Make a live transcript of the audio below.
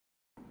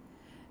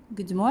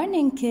Good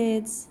morning,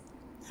 kids.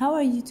 How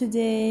are you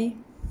today?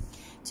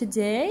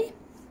 Today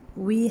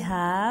we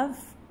have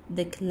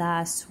the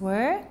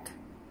classwork,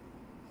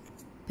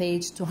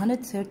 page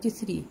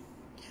 233.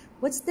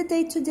 What's the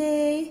date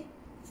today?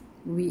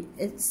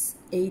 It's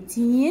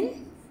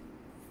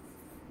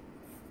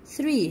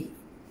 18/3.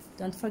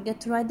 Don't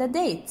forget to write the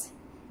date.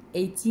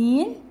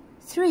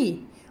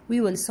 18/3. We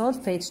will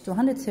solve page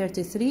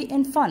 233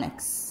 in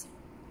phonics.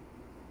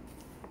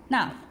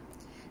 Now,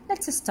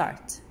 let's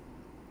start.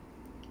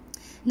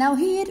 Now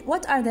here,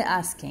 what are they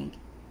asking?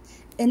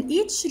 In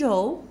each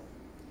row,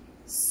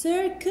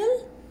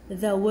 circle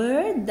the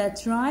word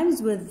that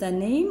rhymes with the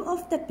name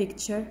of the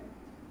picture.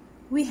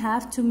 We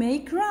have to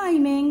make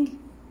rhyming.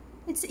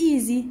 It's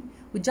easy.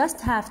 We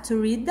just have to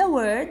read the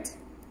word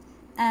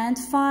and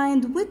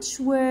find which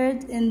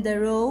word in the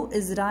row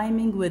is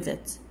rhyming with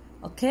it.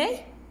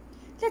 Okay?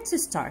 Let's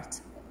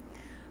start.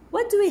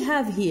 What do we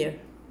have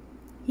here?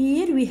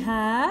 Here we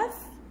have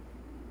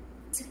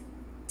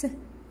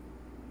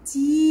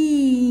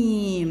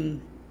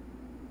team.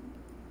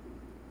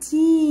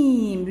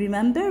 Team.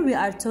 Remember, we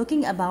are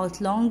talking about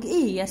long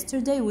E.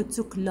 Yesterday we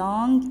took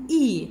long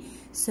E.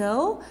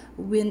 So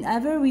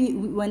whenever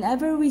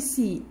we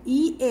see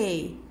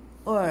EA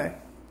or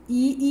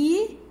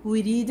EE,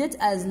 we read it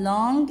as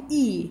long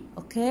E.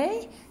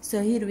 Okay?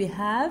 So here we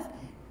have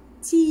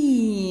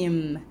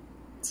team.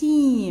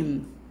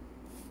 Team.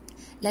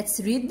 Let's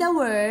read the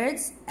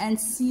words and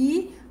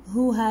see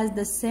who has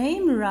the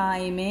same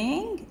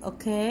rhyming.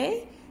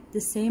 Okay? The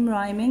same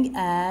rhyming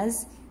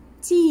as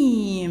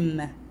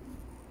team.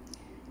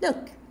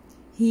 Look,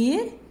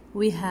 here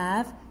we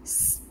have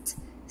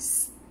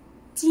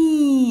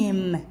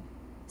steam,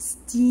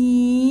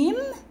 steam,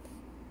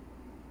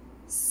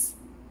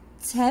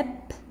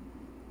 step,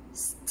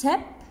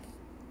 step,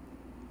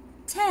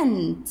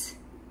 tent,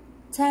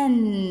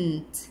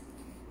 tent.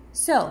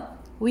 So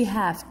we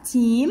have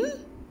team.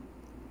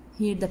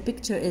 Here the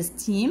picture is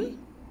team,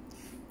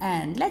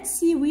 and let's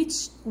see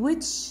which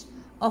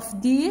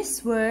of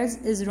these words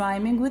is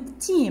rhyming with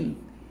team.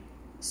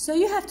 So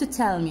you have to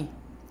tell me,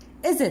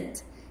 is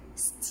it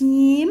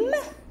steam,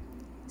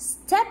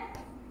 step,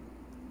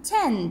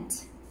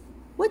 tent?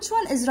 Which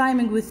one is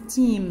rhyming with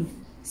team?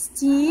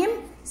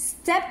 Steam,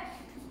 step,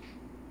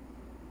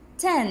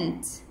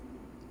 tent.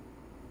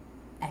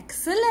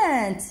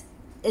 Excellent.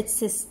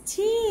 It's a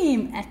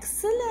steam.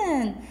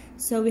 Excellent.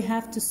 So we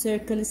have to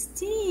circle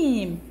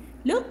steam.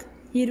 Look,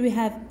 here we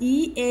have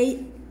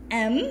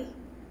E-A-M.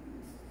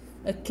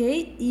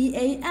 Okay,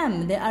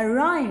 E-A-M. They are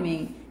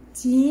rhyming.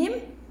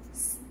 Team,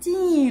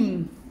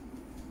 steam.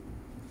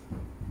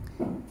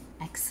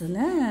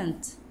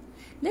 Excellent.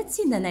 Let's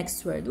see the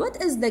next word.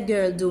 What is the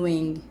girl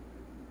doing?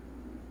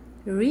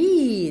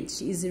 Read.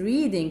 She is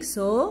reading.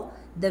 So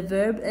the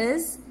verb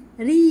is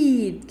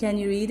read. Can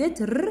you read it?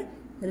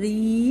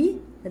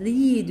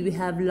 Read. We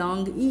have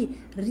long E.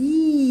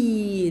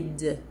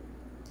 Read.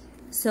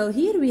 So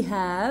here we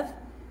have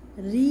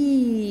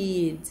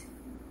read.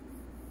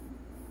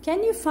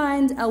 Can you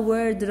find a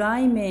word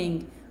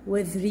rhyming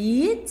with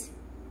read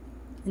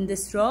in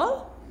this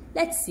row?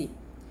 Let's see.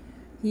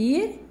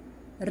 Here,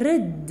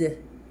 red.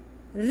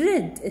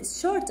 Red. It's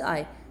short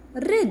I.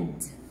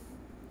 Red.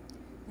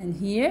 And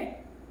here,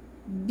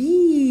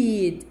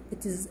 bead.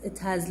 It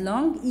has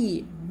long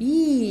E.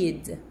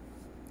 Bead.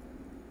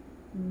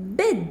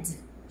 Bid.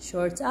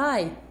 Short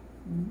I.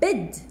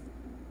 Bid.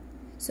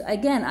 So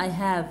again, I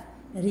have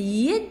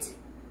read.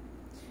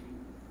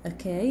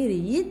 Okay,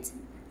 read.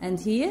 And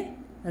here,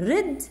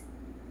 red,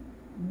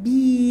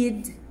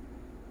 bead,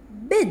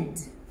 bid.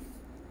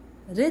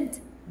 Red,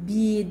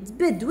 bead,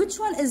 bid. Which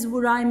one is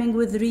rhyming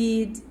with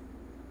read?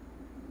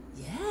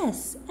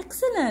 Yes,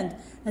 excellent.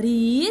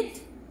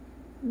 Read,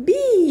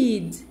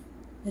 bead.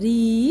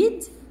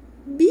 Read,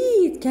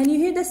 bead. Can you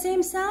hear the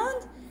same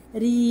sound?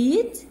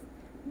 Read,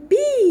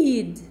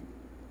 bead.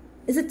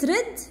 Is it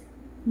red?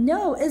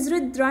 No. Is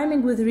red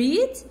rhyming with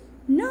read?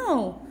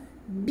 No.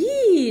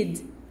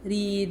 Bead.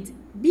 Read,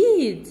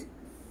 bead.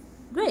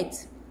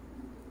 Great.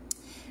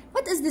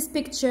 What is this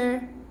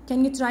picture?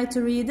 Can you try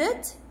to read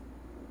it?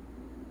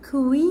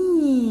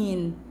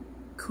 Queen.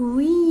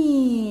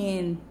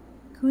 Queen.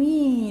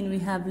 Queen. We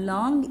have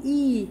long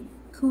E.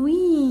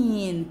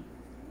 Queen.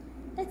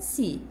 Let's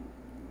see.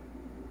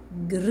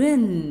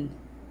 Grin.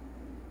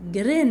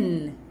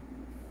 Grin.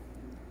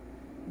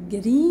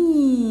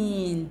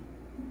 Green.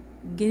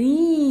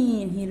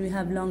 Green. Here we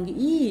have long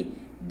E.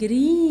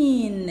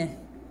 Green.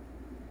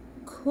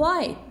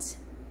 Quite.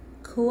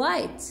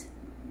 Quite.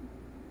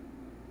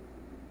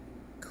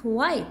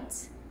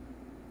 Quite.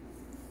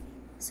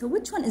 So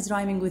which one is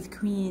rhyming with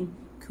queen?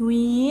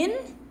 Queen,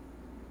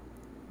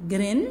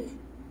 grin,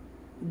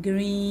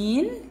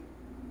 green,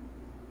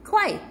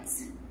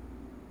 quite.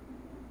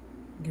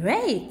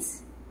 Great.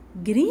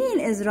 Green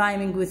is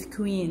rhyming with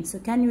queen. So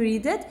can you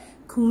read it?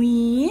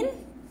 Queen,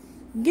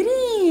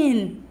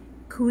 green,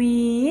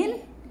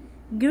 queen,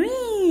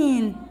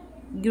 green.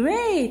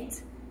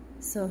 Great.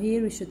 So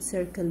here we should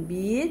circle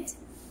bead,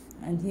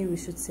 and here we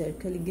should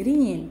circle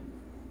green.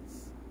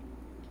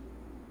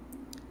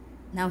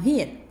 Now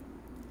here,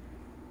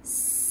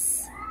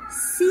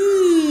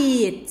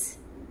 seat.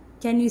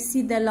 Can you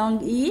see the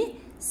long E?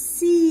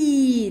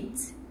 Seat,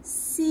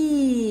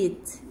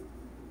 seat.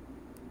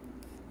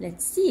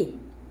 Let's see.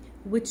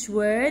 Which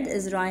word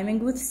is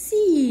rhyming with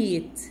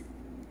seat?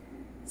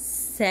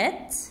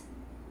 Set,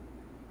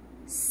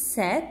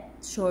 set,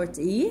 short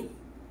E.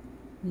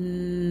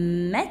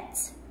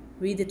 Met,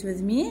 read it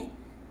with me.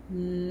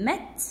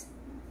 Met.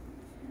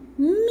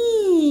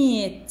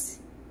 Meet,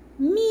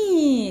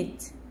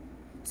 meet.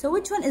 So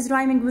which one is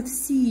rhyming with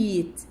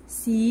seat?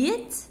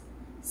 Seat,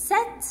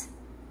 set,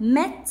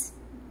 met,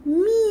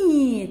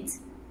 meet.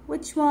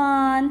 Which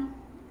one?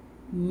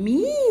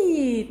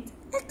 Meet.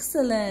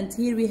 Excellent.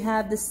 Here we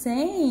have the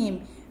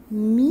same.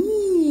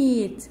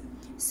 Meet.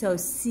 So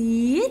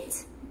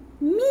seat,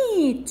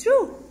 meet.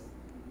 True.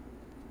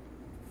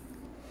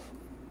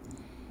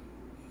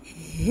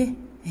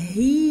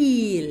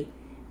 Heel,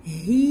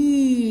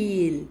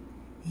 heel,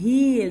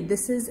 heel.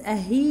 This is a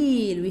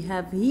heel. We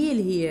have heel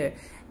here.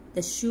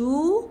 The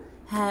shoe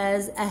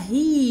has a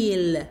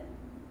heel.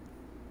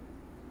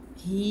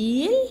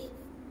 Heel.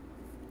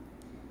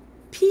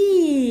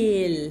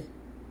 Peel,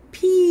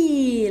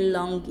 peel,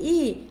 long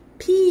E,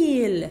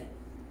 peel.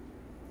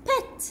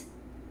 Pet,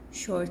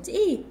 short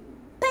E,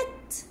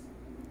 pet.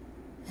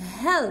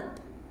 Help,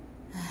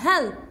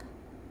 help.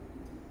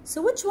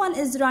 So which one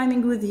is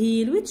rhyming with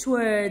heel? Which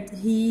word?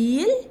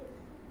 Heel,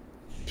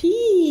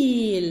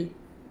 peel.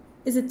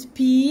 Is it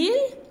peel,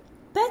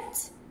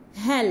 pet,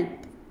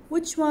 help?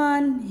 Which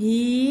one?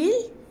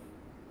 Heel,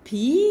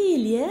 peel.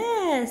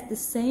 Yes, the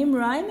same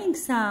rhyming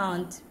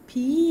sound.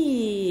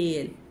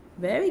 Peel.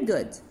 Very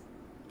good.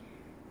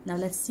 Now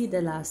let's see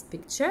the last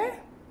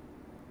picture.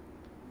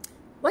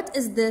 What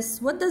is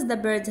this? What does the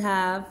bird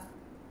have?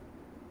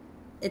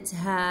 It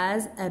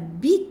has a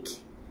beak.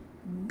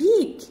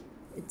 Beak.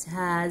 It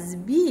has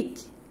beak.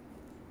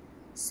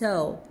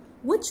 So,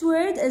 which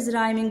word is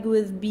rhyming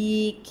with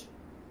beak?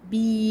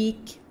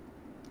 Beak.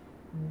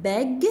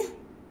 Beg,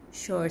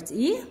 short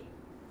E.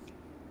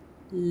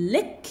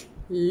 Lick,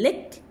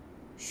 lick,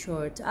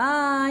 short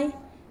I.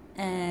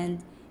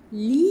 And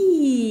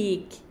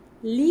leak,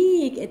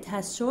 leak. It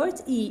has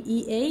short E.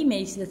 EA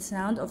makes the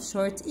sound of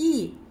short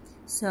E.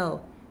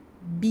 So,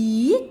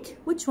 beak.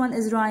 Which one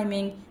is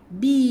rhyming?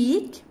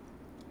 Beak.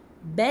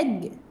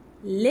 Beg,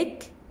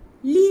 lick,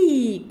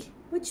 leak.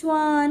 Which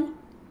one?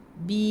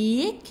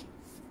 Beak,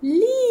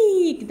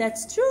 leak.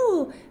 That's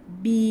true.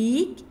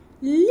 Beak,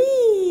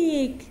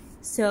 leak.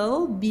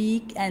 So,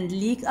 beak and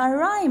leak are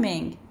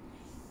rhyming.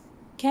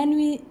 Can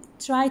we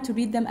try to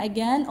read them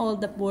again, all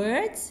the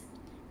words?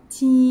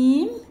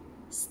 Team,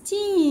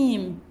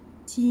 steam.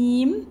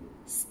 Team,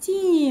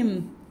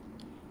 steam.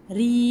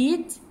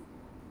 Read,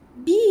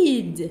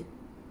 bead.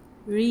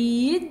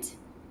 Read,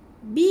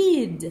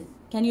 bead.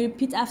 Can you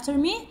repeat after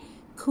me?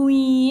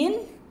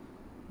 Queen,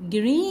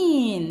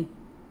 green.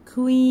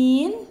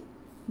 Queen,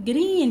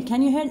 green.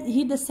 Can you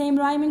hear the same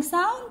rhyming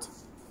sound?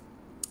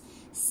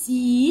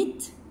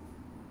 Seat,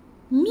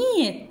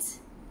 meat.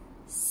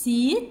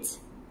 Seat,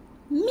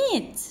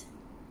 meat.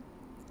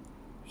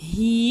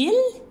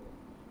 Heel,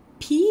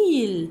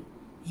 peel.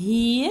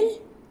 Heel,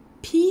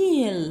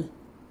 peel.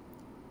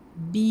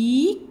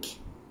 Beak,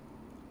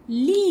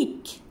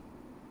 leak.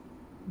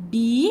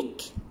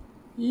 Beak,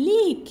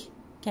 leak.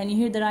 Can you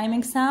hear the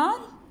rhyming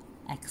sound?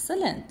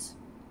 Excellent.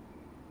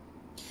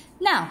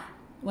 Now,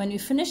 when we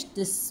finish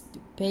this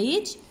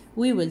page,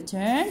 we will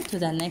turn to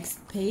the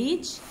next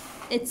page.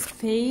 It's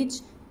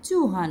page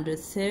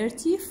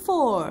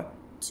 234.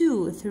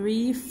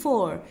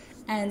 234.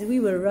 And we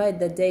will write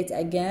the date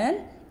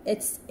again.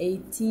 It's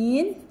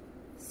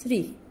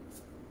 18/3.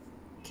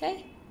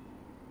 Okay?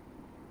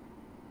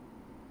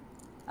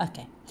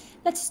 Okay,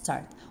 let's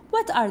start.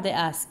 What are they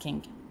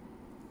asking?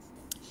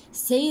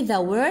 Say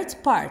the word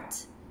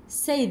part.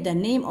 Say the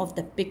name of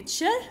the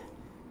picture.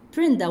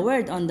 Print the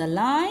word on the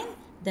line.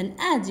 Then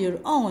add your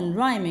own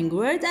rhyming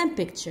word and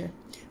picture.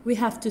 We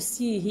have to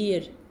see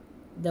here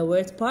the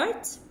word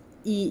part.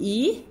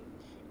 E-E,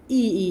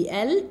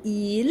 E-E-L,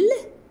 eel,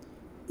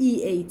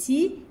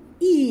 E-A-T,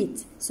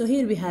 eat. So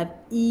here we have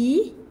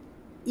E,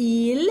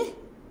 eel,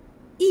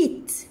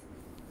 eat.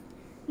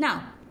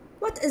 Now,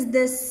 what is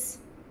this?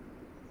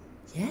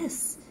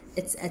 Yes,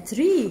 it's a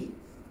tree.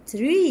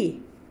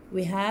 Tree.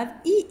 We have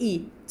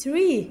E-E,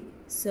 tree.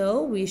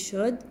 So we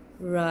should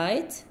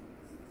write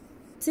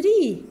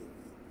tree.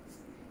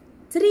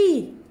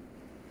 Tree.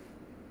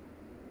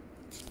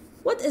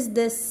 What is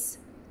this?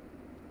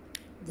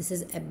 This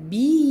is a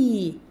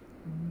bee.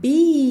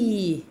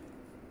 Bee.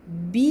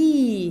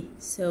 Bee.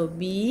 So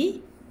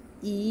B,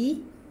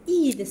 E,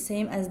 E, the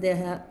same as they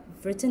have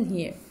written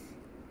here.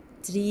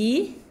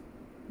 Tree,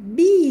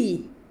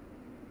 bee.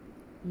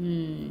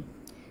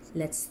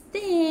 Let's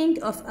think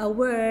of a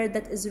word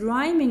that is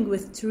rhyming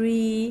with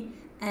tree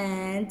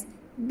and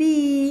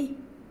bee.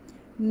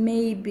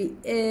 Maybe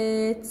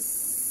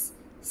it's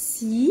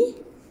see.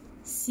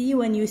 See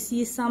when you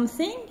see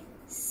something.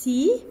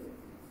 See.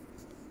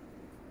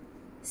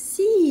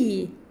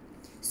 See.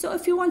 So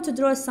if you want to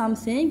draw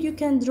something, you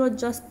can draw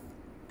just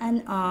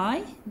an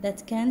eye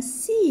that can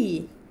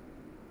see.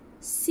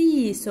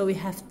 See, so we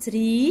have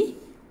tree,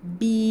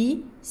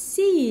 B,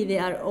 C. They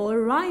are all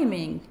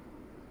rhyming.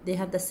 They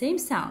have the same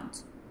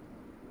sound.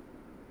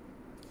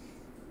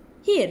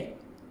 Here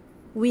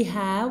we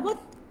have,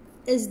 what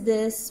is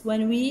this?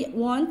 When we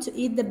want to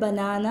eat the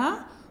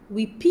banana,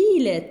 we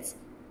peel it.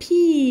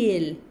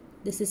 Peel.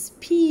 This is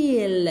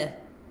peel.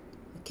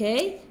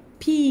 Okay?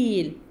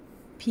 Peel.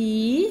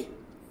 P-E-E-L.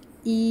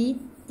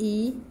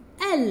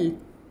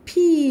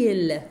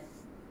 Peel.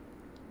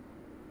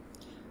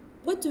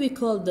 What do we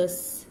call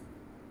this?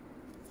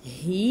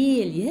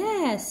 Heel.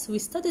 Yes, we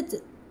studied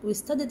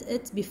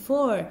it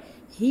before.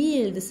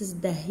 Heel. This is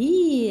the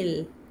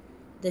heel.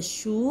 The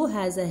shoe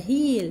has a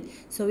heel.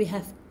 So we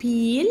have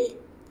peel,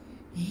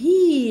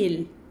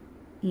 heel.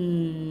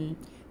 Who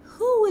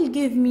will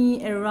give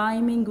me a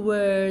rhyming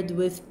word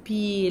with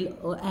peel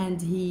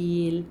and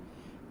heel?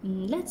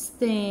 Let's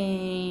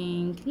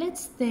think.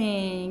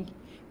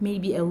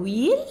 Maybe a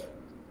wheel?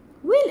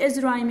 Wheel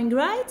is rhyming,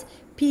 right?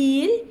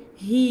 Peel,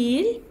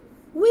 heel,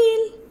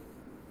 wheel.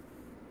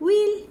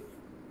 Wheel.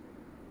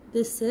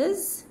 This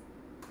is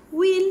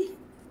wheel.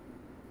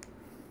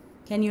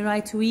 Can you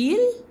write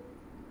wheel?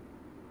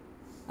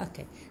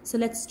 Okay, so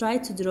let's try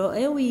to draw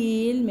a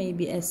wheel,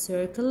 maybe a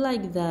circle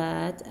like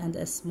that and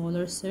a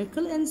smaller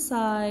circle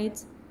inside,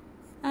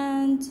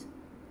 and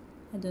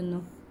I don't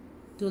know,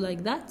 do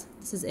like that.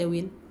 This is a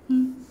wheel.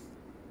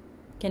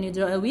 Can you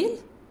draw a wheel?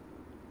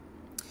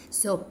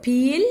 So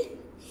peel,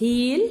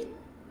 heel,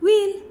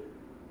 wheel.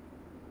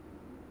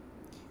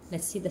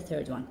 Let's see the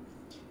third one.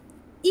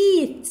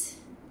 Eat.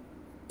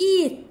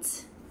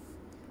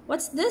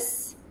 What's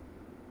this?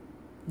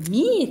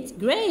 Meat.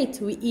 Great,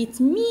 we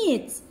eat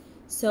meat.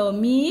 So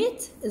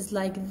meat is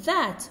like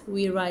that.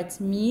 We write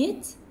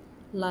meat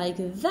like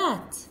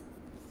that.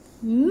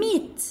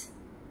 Meat.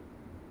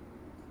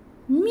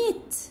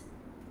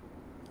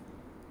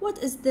 What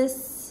is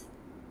this?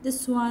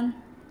 This one.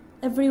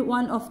 Every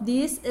one of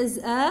these is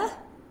a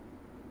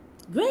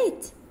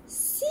great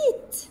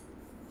seat.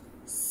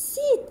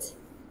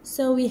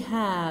 So we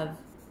have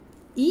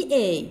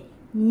EA.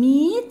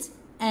 Meat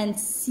and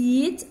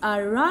seat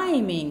are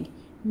rhyming.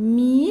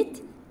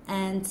 Meat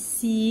and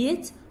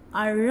seat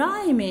are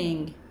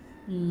rhyming.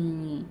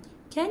 Can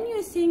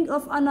you think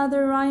of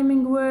another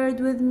rhyming word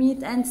with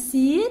meat and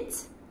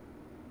seat?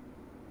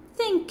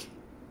 Think.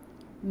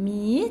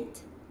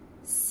 Meat,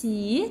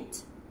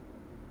 seat,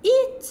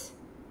 eat.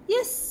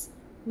 Yes,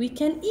 we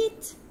can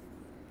eat.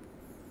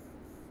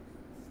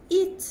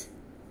 Eat.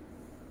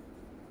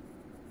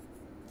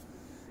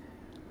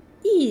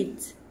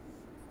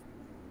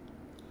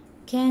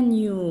 Can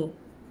you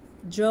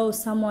draw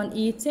someone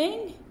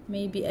eating?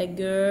 Maybe a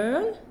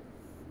girl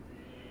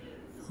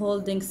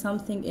holding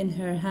something in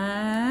her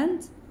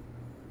hand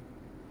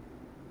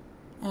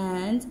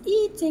and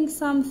eating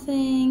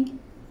something.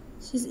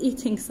 She's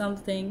eating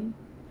something.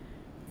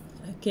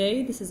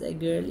 Okay, this is a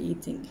girl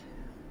eating.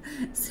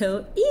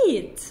 So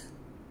eat.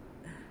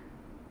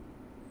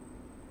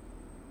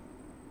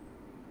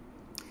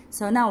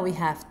 So now we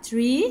have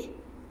tree,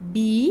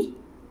 B,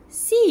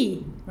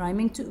 C,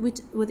 rhyming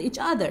with each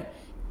other.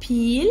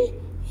 Peel,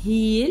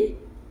 heel,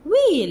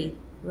 wheel,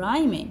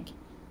 rhyming.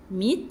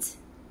 Meat,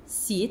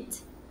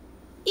 seat,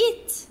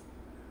 eat.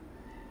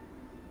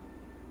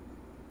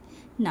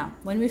 Now,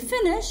 when we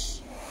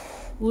finish,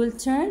 we'll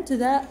turn to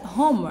the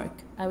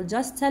homework. I will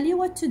just tell you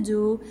what to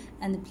do,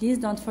 and please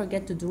don't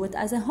forget to do it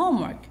as a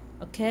homework,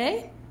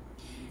 okay?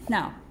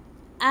 Now,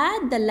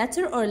 add the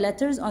letter or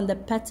letters on the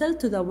petal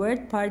to the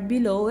word part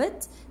below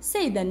it.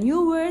 Say the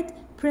new word,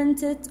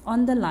 print it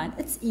on the line.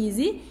 It's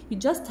easy. You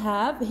just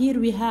have, here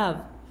we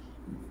have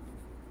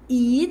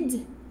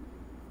eid,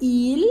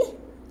 eel,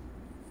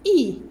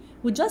 e.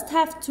 We just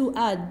have to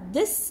add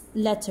this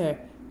letter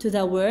to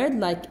the word,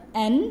 like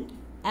N,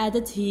 add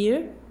it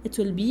here. It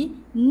will be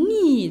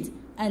need,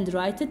 and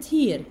write it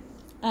here.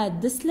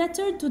 Add this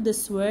letter to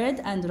this word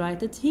and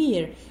write it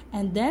here,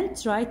 and then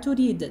try to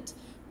read it.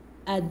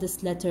 Add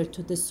this letter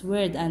to this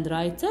word and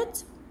write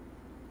it.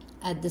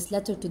 Add this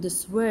letter to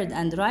this word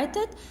and write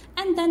it,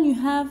 and then you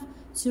have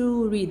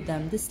to read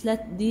them.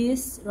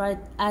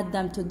 Add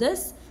them to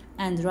this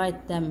and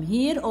write them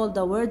here. All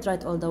the words,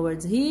 write all the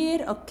words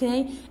here,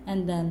 okay?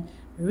 And then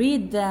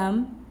read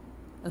them,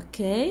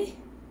 okay?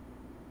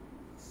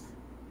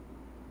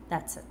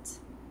 That's it.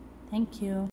 Thank you.